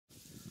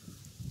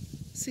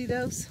See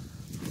those?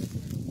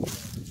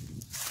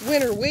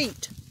 Winter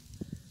wheat.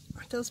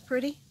 Aren't those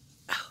pretty?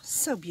 Oh,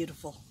 so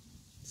beautiful.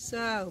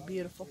 So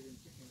beautiful.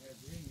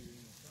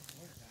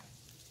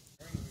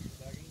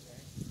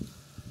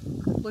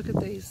 Look at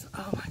these.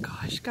 Oh my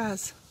gosh,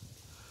 guys.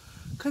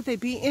 Could they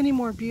be any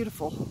more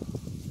beautiful?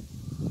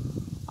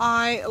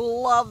 I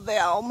love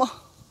them.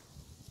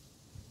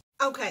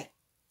 Okay.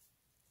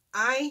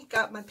 I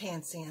got my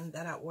pants in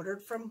that I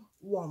ordered from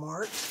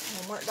Walmart.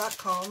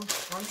 Walmart.com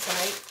on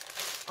site.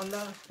 On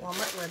the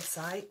Walmart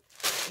website.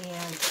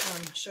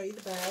 And show you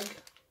the bag.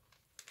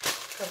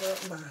 Cover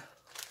up my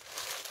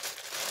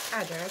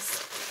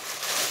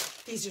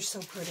address. These are so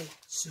pretty.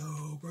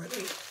 So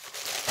pretty.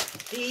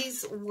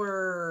 These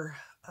were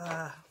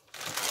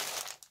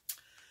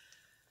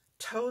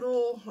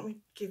total, let me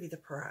give you the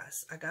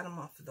price. I got them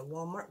off of the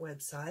Walmart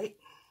website.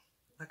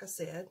 Like I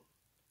said,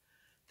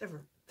 they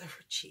were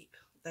cheap.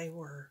 They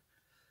were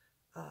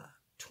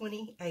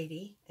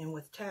 $20.80, and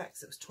with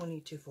tax it was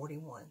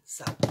 $22.41.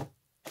 So give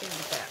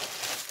me that.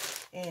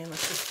 And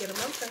let's just get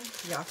them open.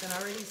 Y'all can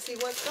already see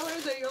what color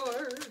they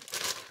are.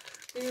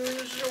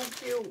 They're so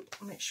cute.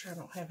 Make sure I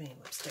don't have any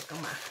lipstick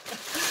on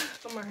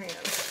my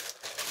hands.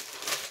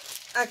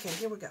 Okay,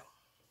 here we go.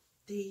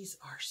 These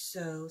are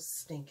so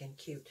stinking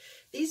cute.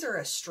 These are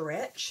a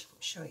stretch. Let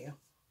me show you.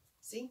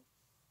 See?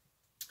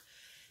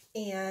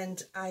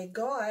 And I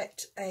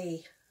got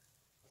a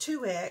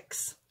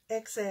 2X,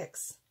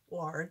 XX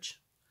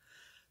large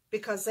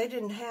because they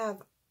didn't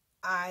have,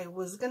 I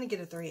was going to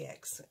get a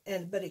 3X,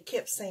 but it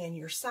kept saying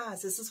your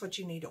size, this is what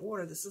you need to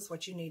order, this is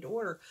what you need to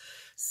order.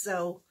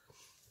 So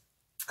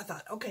I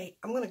thought, okay,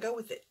 I'm going to go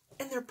with it.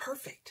 And they're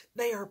perfect.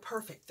 They are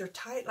perfect. They're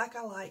tight like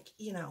I like,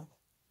 you know,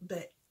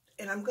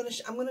 and I'm going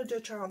to do a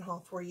try on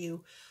haul for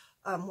you,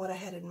 what I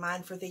had in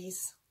mind for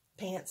these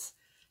pants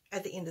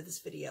at the end of this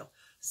video.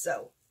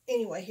 So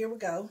anyway, here we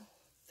go.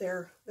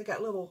 They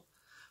got little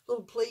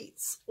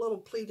pleats, little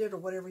pleated or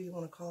whatever you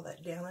want to call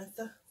that down at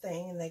the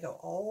thing, and they go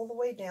all the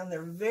way down.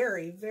 They're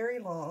very, very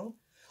long,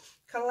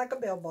 kind of like a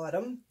bell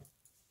bottom.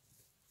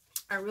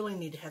 I really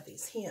need to have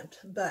these hemmed,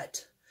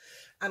 but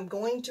I'm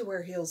going to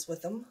wear heels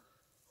with them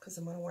because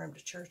I'm going to wear them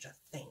to church, I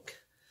think.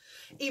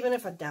 Even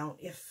if I don't,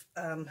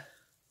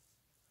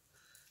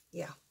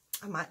 yeah,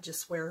 I might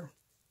just wear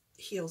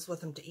heels with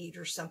them to eat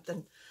or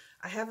something.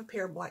 I have a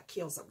pair of black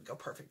heels that would go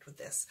perfect with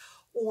this.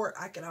 Or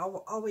I could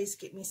always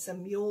get me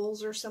some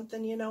mules or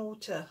something, you know,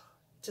 to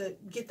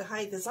get the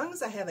height. As long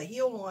as I have a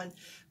heel on,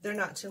 they're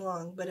not too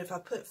long. But if I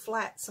put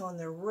flats on,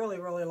 they're really,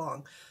 really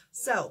long.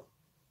 So,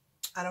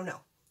 I don't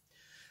know.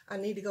 I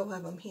need to go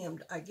have them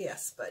hemmed, I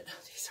guess. But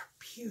these are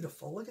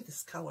beautiful. Look at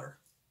this color.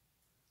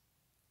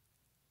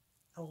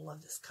 I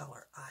love this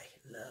color. I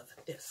love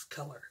this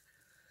color.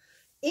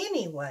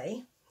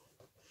 Anyway,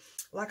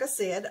 like I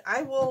said,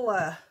 I will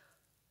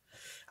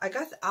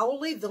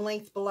leave the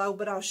link below,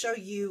 but I'll show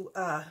you,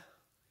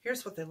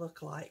 here's what they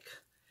look like.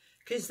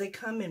 Because they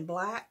come in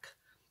black,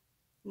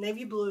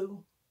 navy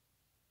blue,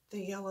 the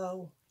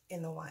yellow,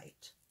 and the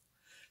white.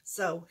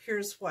 So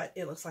here's what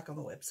it looks like on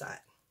the website.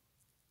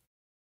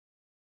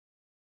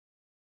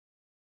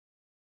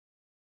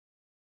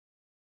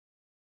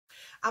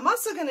 I'm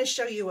also going to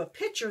show you a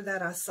picture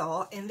that I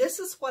saw, and this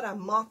is what I'm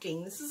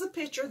mocking. This is a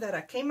picture that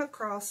I came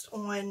across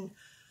on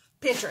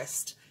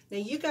Pinterest. Now,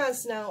 you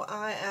guys know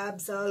I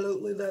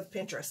absolutely love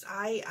Pinterest.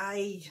 I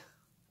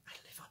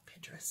live on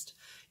Pinterest.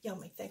 Y'all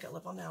may think I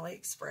live on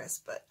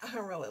AliExpress, but I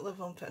really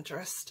live on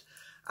Pinterest.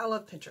 I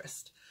love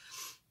Pinterest.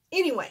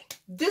 Anyway,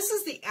 this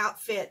is the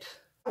outfit.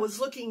 I was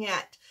looking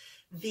at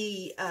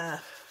the, I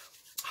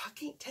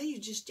can't tell you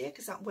just yet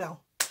because I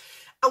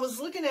was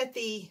looking at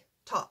the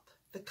top,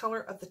 the color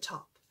of the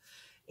top.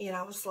 And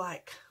I was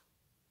like,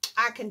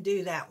 I can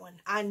do that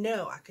one. I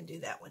know I can do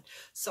that one.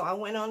 So I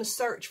went on a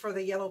search for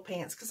the yellow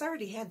pants because I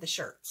already had the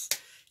shirts.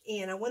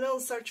 And I went on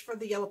a search for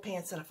the yellow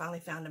pants and I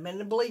finally found them.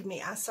 And believe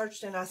me, I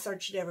searched and I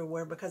searched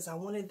everywhere because I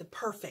wanted the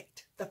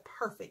perfect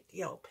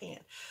yellow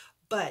pant.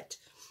 But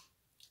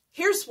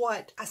here's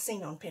what I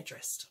seen on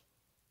Pinterest.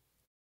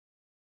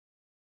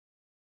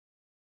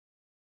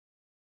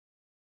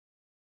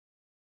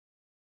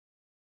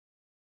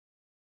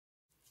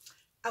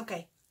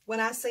 Okay. When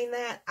I seen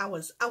that, I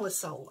was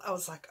sold. I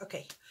was like,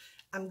 okay,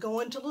 I'm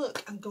going to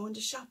look. I'm going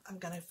to shop. I'm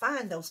going to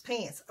find those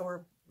pants.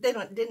 Or they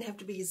didn't have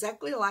to be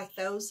exactly like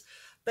those.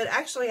 But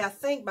actually, I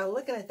think by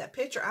looking at that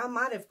picture, I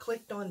might have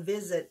clicked on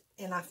visit.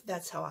 And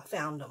that's how I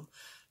found them.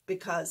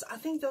 Because I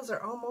think those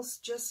are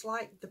almost just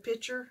like the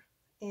picture.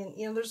 And,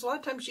 you know, there's a lot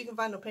of times you can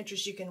find no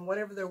pictures. You can,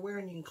 whatever they're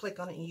wearing, you can click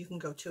on it and you can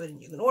go to it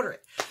and you can order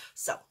it.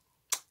 So,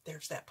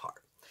 there's that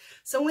part.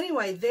 So,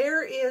 anyway,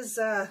 there is...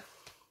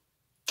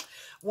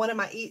 one of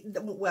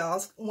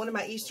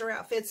my Easter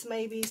outfits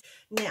maybe.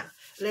 Now,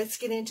 let's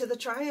get into the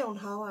try-on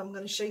haul. I'm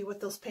going to show you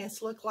what those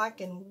pants look like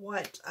and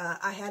what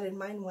I had in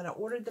mind when I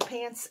ordered the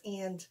pants,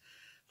 and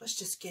let's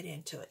just get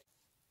into it.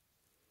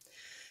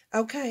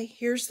 Okay,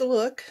 here's the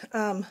look.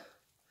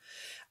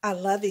 I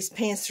love these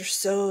pants. They're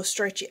so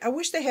stretchy. I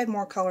wish they had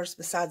more colors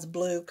besides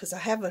blue because I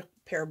have a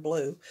pair of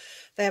blue.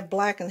 They have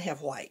black and they have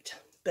white,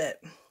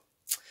 but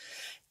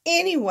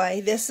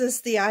Anyway, this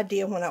is the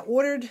idea when I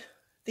ordered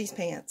these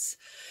pants.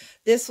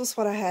 This was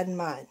what I had in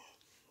mind.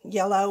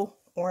 Yellow,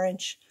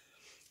 orange,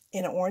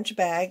 in an orange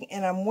bag.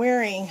 And I'm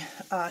wearing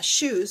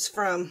shoes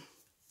from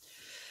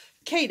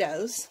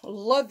Cato's.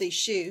 Love these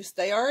shoes.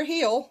 They are a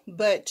heel,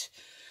 but,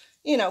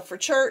 you know, for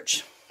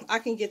church, I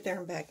can get there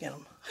and back in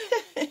them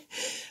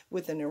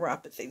with a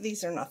neuropathy.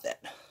 These are not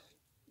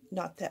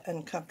that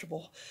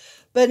uncomfortable.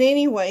 But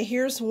anyway,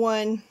 here's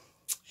one.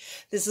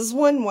 This is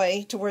one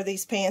way to wear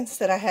these pants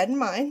that I had in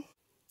mind.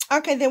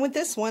 Okay, then with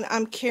this one,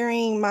 I'm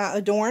carrying my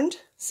Adorned.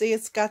 See,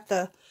 it's got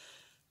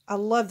I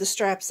love the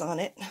straps on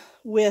it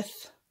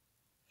with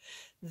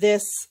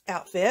this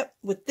outfit.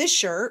 With this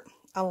shirt,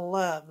 I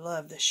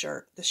love this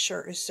shirt. This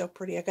shirt is so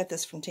pretty. I got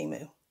this from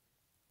Temu.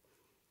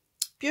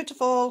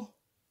 Beautiful.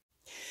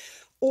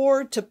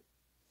 Or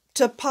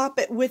to pop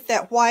it with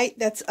that white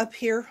that's up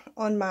here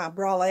on my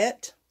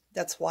bralette,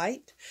 that's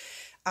white.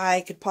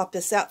 I could pop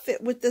this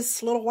outfit with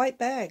this little white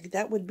bag.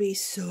 That would be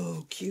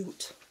so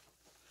cute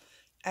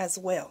as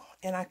well.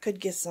 And I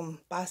could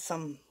buy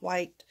some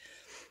white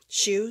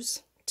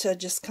shoes to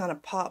just kind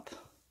of pop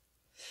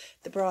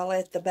the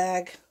bralette, the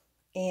bag,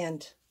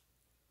 and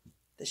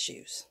the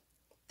shoes.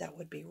 That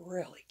would be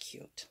really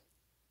cute.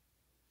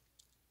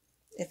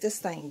 If this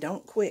thing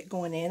don't quit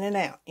going in and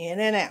out,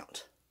 in and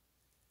out.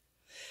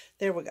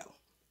 There we go.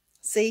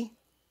 See?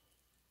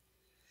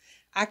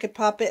 I could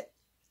pop it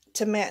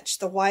to match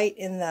the white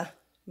in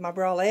my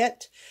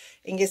bralette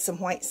and get some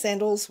white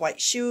sandals, white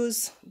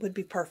shoes would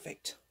be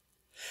perfect.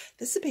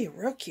 This would be a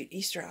real cute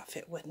Easter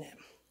outfit, wouldn't it?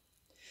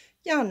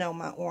 Y'all know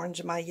my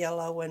orange, my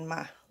yellow, and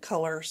my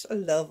colors. I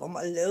love them.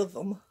 I love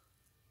them.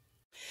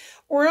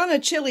 Or on a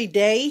chilly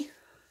day.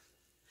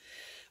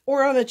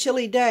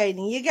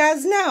 And you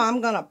guys know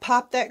I'm going to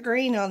pop that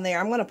green on there.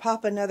 I'm going to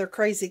pop another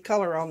crazy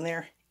color on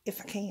there if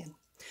I can.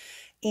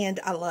 And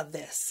I love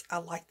this. I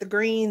like the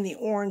green, the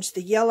orange,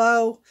 the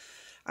yellow.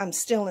 I'm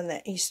still in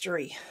that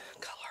Eastery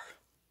color.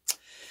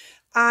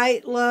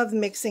 I love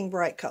mixing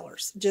bright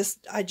colors.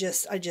 I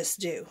just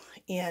do.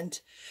 And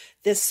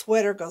this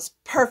sweater goes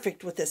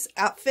perfect with this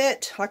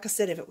outfit. Like I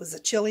said, if it was a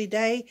chilly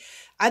day,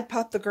 I'd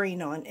pop the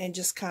green on and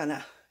just kind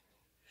of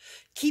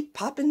keep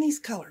popping these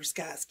colors,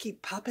 guys.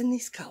 Keep popping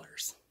these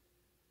colors.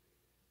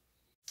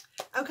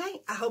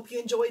 Okay, I hope you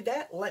enjoyed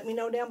that. Let me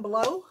know down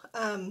below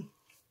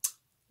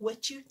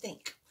what you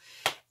think.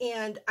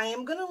 And I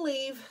am going to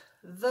leave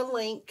the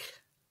link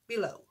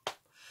below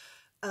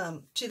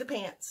to the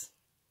pants.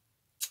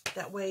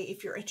 That way,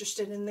 if you're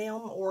interested in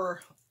them,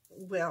 or,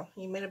 well,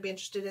 you may not be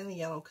interested in the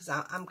yellow, because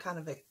I'm kind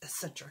of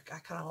eccentric. I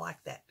kind of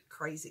like that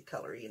crazy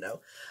color, you know.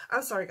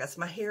 I'm sorry, guys.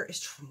 My hair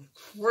is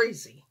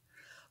crazy.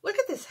 Look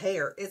at this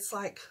hair. It's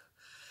like,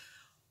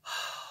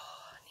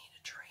 oh, I need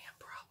a trim,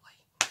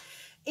 probably.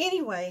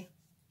 Anyway,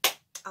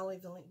 I'll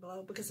leave the link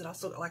below, because it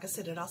also, like I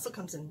said, it also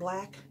comes in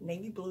black,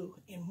 navy blue,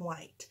 and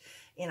white.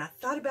 And I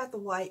thought about the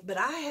white, but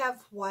I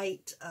have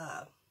white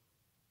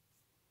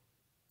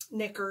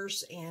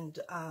knickers and,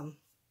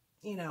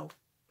 you know,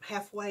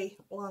 halfway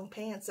long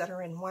pants that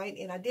are in white.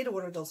 And I did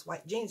order those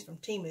white jeans from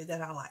Temu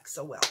that I like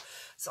so well.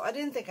 So I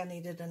didn't think I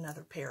needed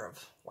another pair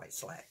of white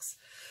slacks.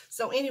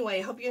 So anyway,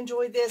 I hope you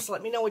enjoyed this.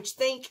 Let me know what you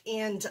think.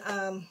 And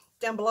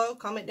down below,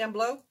 comment down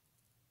below.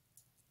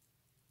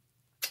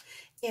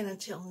 And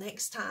until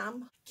next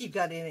time, keep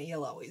got in it,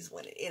 you'll always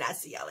win it. And I'll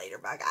see y'all later.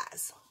 Bye,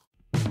 guys.